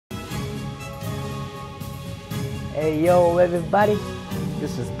Hey yo everybody,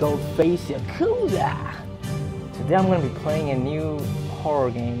 this is Goldface Yakuza. Today I'm going to be playing a new horror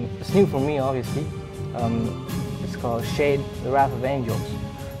game. It's new for me obviously. It's called The Wrath of Angels.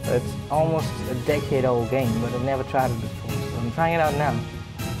 It's almost a decade old game, but I've never tried it before, so I'm trying it out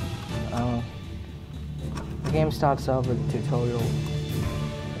now. The game starts off with a tutorial,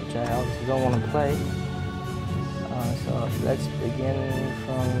 which I obviously don't want to play. So let's begin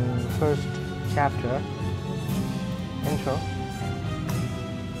from the first chapter. Intro.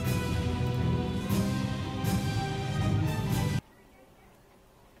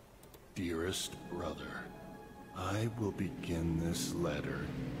 Dearest brother, I will begin this letter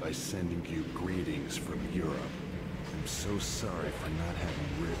by sending you greetings from Europe. I'm so sorry for not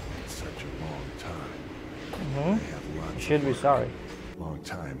having written in such a long time. I have lots You should of be work. sorry. Long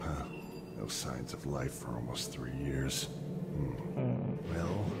time, huh? No signs of life for almost 3 years.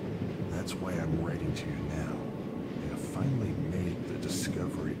 Well, that's why I'm writing to you now. I have finally made the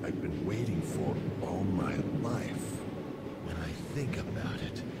discovery I've been waiting for all my life. When I think about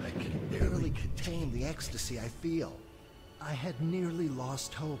it, I can barely contain the ecstasy I feel. I had nearly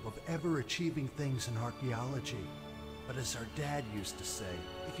lost hope of ever achieving things in archaeology. But as our dad used to say,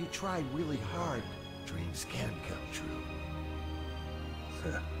 if you try really hard, dreams can come true.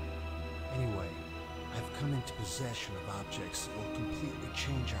 Anyway, I've come into possession of objects that will completely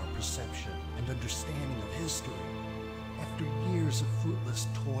change our perception and understanding of history. After years of fruitless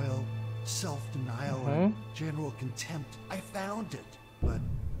toil, self-denial, and general contempt, I found it. But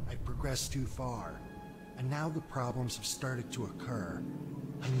I progressed too far, and now the problems have started to occur.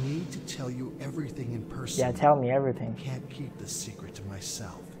 I need to tell you everything in person. Yeah, tell me everything. I can't keep this secret to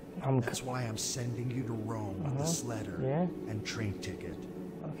myself. That's why I'm sending you to Rome with this letter and train ticket.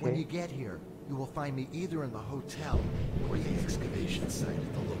 Okay. When you get here, you will find me either in the hotel or the excavation site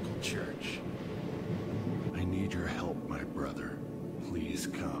at the local church. I need your help, my brother. Please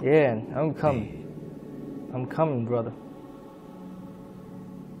come. Yeah, I'm coming. I'm coming, brother.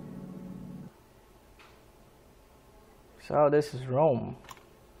 So this is Rome.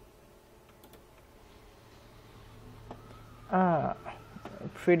 A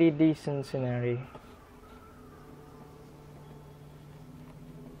pretty decent scenery.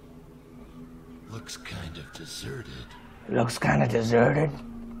 Looks kind of deserted. Looks kind of deserted.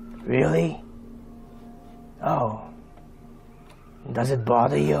 Really? Oh. Does it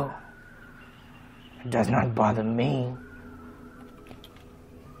bother you? It does not bother me.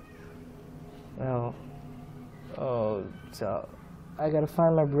 Well, oh, so I gotta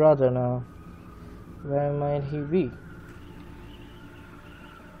find my brother now. Where might he be?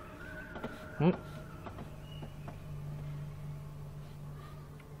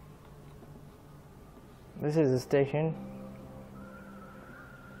 This is the station.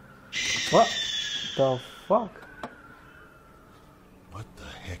 What the fuck? What the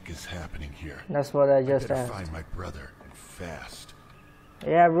heck is happening here? That's what I just better asked. find my brother, and fast.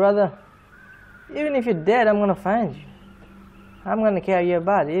 Yeah, brother. Even if you're dead, I'm gonna find you. I'm gonna carry your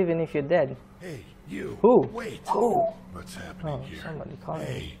body, even if you're dead. Hey, you! Who? Wait! Who? What's happening here? Somebody calling me.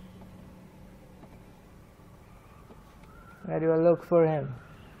 Hey! Where do I look for him?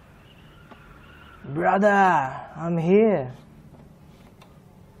 Brother, I'm here.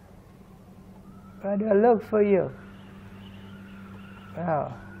 Where do I look for you?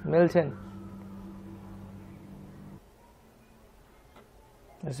 Oh, Milton.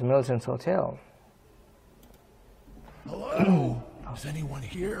 This is Milton's hotel. Hello? Is anyone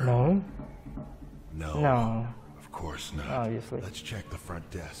here? No? No. No. Of course not. Obviously. Let's check the front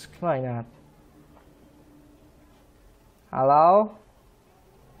desk. Why not? Hello?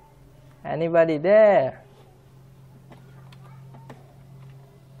 Anybody there?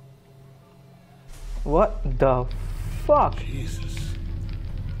 What the fuck? Jesus.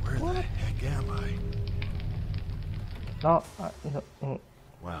 Where the heck am I? No,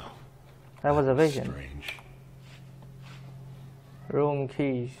 Wow. that was a vision. Strange. Room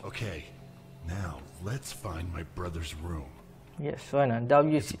keys. Okay. Now, let's find my brother's room. Yes, why not?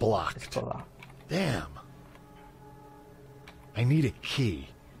 WC. It's blocked. It's blocked. Damn. I need a key.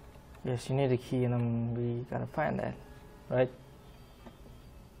 Yes, you need a key, and we gotta find that, right?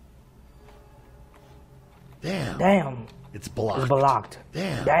 Damn. Damn. It's blocked. It's blocked.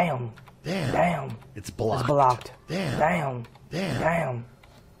 Damn. Damn. Damn. Damn. It's blocked. It's blocked. Damn. Damn. Damn. Damn.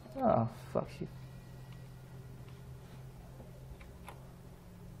 Oh, fuck you.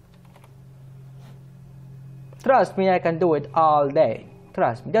 Trust me, I can do it all day.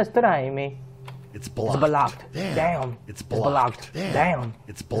 Trust me, just try me. It's blocked. It's blocked. Damn. Damn. It's It's blocked. blocked. Damn. It's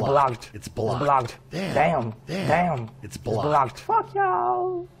It's blocked. blocked. It's It's blocked. blocked. Damn. Damn. Damn. Damn. It's It's blocked. blocked. Fuck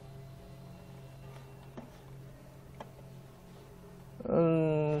y'all.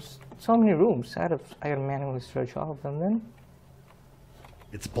 So many rooms. I gotta manually search all of them then.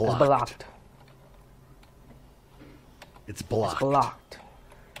 It's blocked. It's blocked. It's blocked. It's blocked.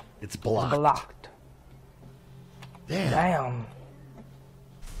 It's blocked. It's blocked. Damn. Damn.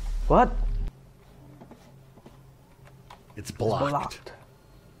 What? It's blocked. It's blocked.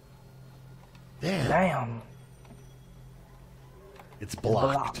 Damn. Damn. It's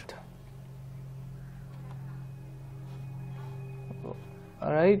blocked. Blocked.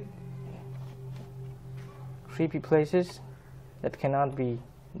 Alright. Creepy places that cannot be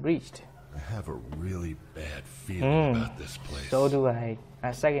reached. I have a really bad feeling about this place. So do I.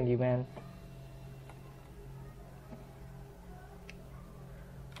 I second you, man.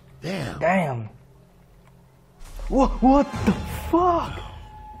 Damn. Damn. What the fuck?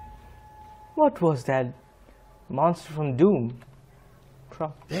 What was that? Monster from Doom.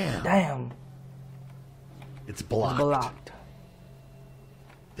 Damn. Damn. It's blocked. It's blocked.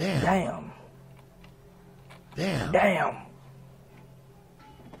 Damn. Damn. Damn. Damn.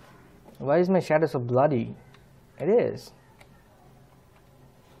 Why is my shadow so bloody? It is.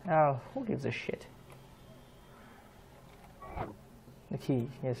 Oh, who gives a shit? The key,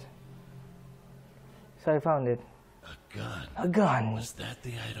 yes. So I found it. A gun. A gun. Was that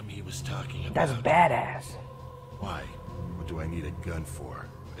the item he was talking about? That's badass. Why? What do I need a gun for?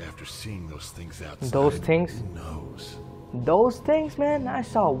 But after seeing those things outside, Those things? who knows? Those things, man? I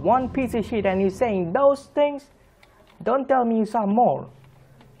saw one piece of shit and you're saying those things? Don't tell me you saw more.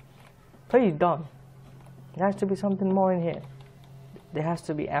 Please don't. There has to be something more in here. There has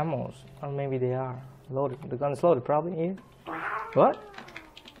to be ammos. Or maybe they are. Loaded. The gun's loaded probably here. What?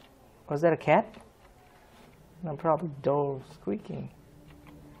 Was that a cat? No, probably door squeaking.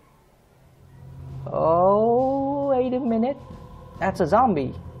 Oh, wait a minute. That's a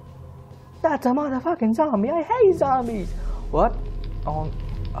zombie. That's a motherfucking zombie. I hate zombies. What?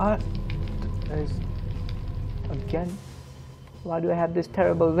 There's again. Why do I have this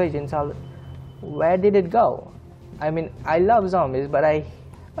terrible vision? Where did it go? I mean, I love zombies, but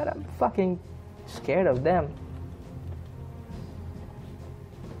I'm fucking scared of them.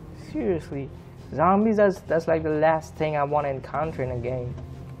 Seriously, zombies. That's like the last thing I want to encounter in a game.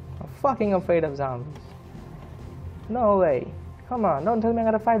 I'm fucking afraid of zombies. No way. Come on, don't tell me I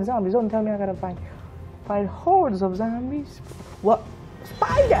gotta fight zombies. Don't tell me I gotta fight hordes of zombies. What?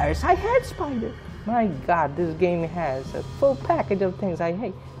 Spiders! I hate spiders! My god, this game has a full package of things I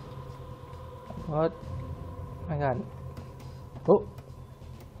hate. What? My god. Oh.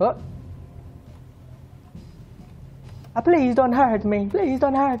 What? Please don't hurt me. Please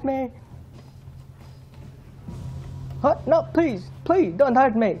don't hurt me. What? No, please. Please don't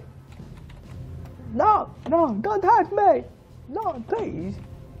hurt me. No, don't hurt me. No, please.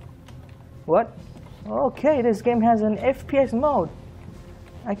 What? Okay, this game has an FPS mode.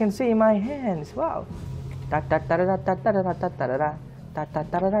 I can see my hands. Wow.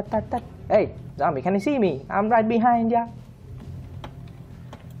 Hey, zombie, can you see me? I'm right behind ya.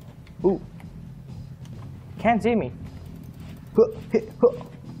 Ooh. Can't see me.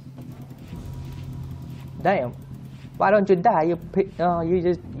 Damn. Why don't you die?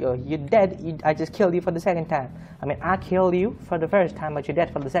 You're dead. I just killed you for the second time. I mean, I killed you for the first time, but you're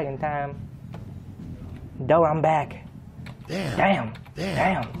dead for the second time. Though I'm back. Damn.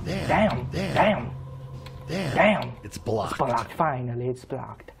 It's blocked. It's blocked. Finally, it's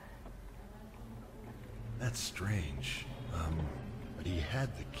blocked. That's strange. But he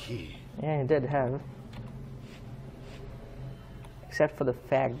had the key. Yeah, he did have. Except for the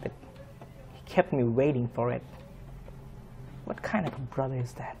fact that he kept me waiting for it. What kind of a brother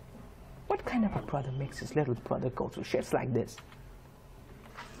is that? What kind of a brother makes his little brother go through shits like this?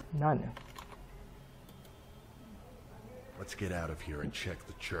 None. Let's get out of here and check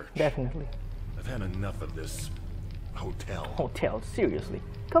the church. Definitely. I've had enough of this hotel. Hotel, seriously.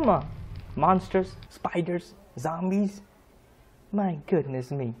 Come on. Monsters, spiders, zombies. My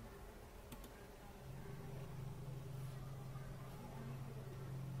goodness me.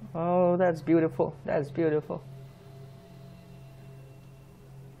 Oh, that's beautiful. That's beautiful.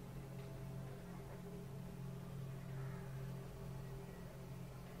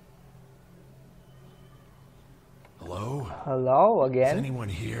 Hello? Hello again? Is anyone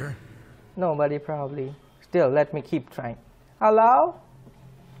here? Nobody probably. Still, let me keep trying. Hello?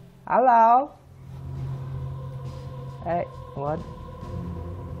 Hello? Hey, what?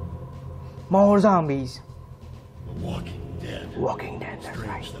 More zombies. The Walking Dead. Walking Dead, that's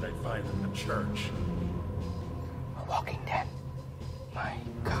right. Strange that I'd find them in the church. Walking Dead. My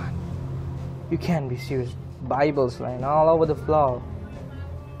God. You can't be serious. Bibles lying all over the floor.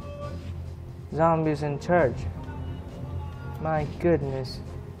 Zombies in church. My goodness.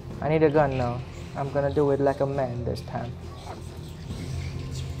 I need a gun now. I'm gonna do it like a man this time.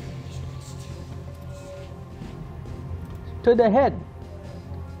 To the head.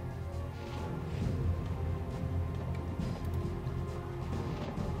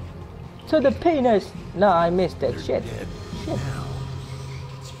 To the penis. No, I missed that. Shit. Shit.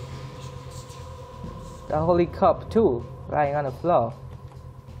 The holy cup too, lying on the floor.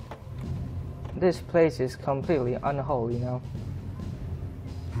 This place is completely unholy now.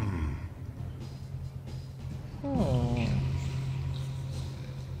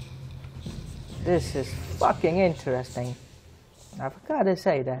 This is fucking interesting. I forgot to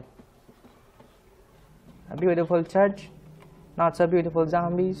say that. A beautiful church, not so beautiful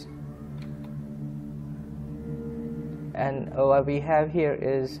zombies. And what we have here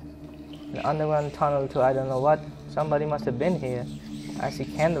is an underground tunnel to I don't know what. Somebody must have been here. I see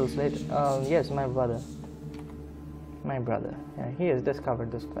candles lit. Yes, my brother. My brother. Yeah, he has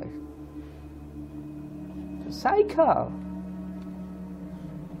discovered this place. Psycho!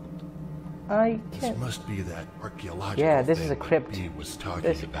 I can't. This must be that archaeological. Yeah, this is a crypt. He was talking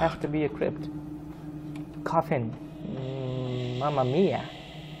This about. has to be a crypt. Coffin. Mamma mia.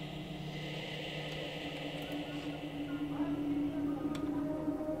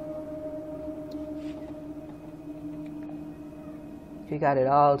 You got it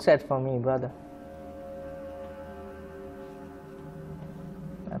all set for me, brother.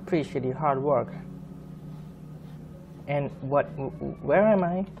 I appreciate your hard work. And where am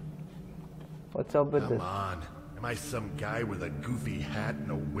I? What's up with this? Come on. Am I some guy with a goofy hat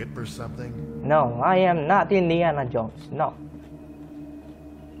and a whip or something? No, I am not Indiana Jones. No.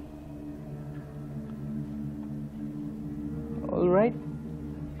 Alright.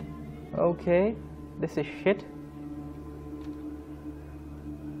 Okay. This is shit.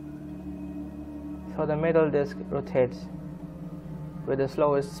 So the middle disc rotates with the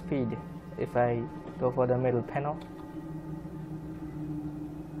slowest speed if I go for the middle panel.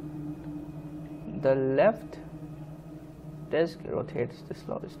 The left disc rotates the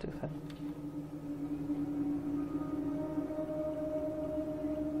slowest if I...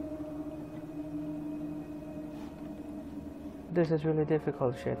 This is really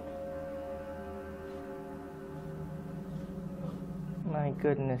difficult shit. My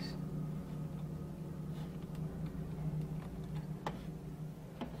goodness.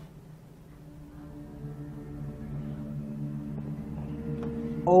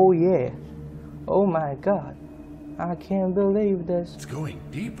 Oh yeah. Oh my god. I can't believe this. It's going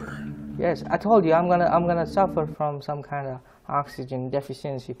deeper. Yes, I told you I'm gonna suffer from some kind of oxygen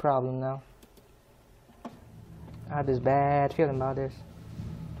deficiency problem now. I have this bad feeling about this.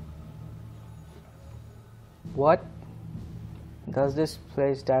 What? Does this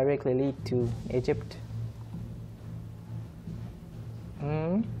place directly lead to Egypt?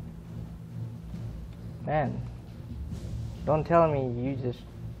 Man. Don't tell me you just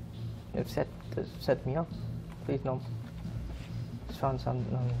have set me up. Please no. Just found some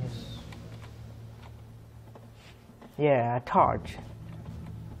yes. Yeah, a torch.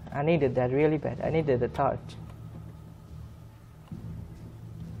 I needed that really bad. I needed a torch.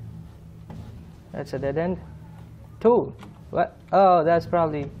 That's a dead end. 2. What? Oh, that's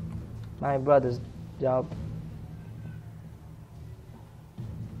probably my brother's job.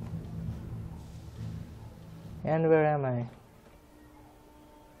 And where am I?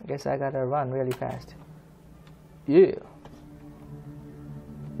 Guess I gotta run really fast. Yeah.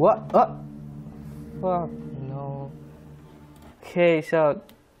 What? Oh. Fuck no. Okay, so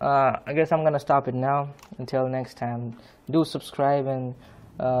I guess I'm gonna stop it now. Until next time, do subscribe and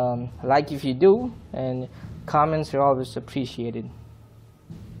like if you do, and comments are always appreciated.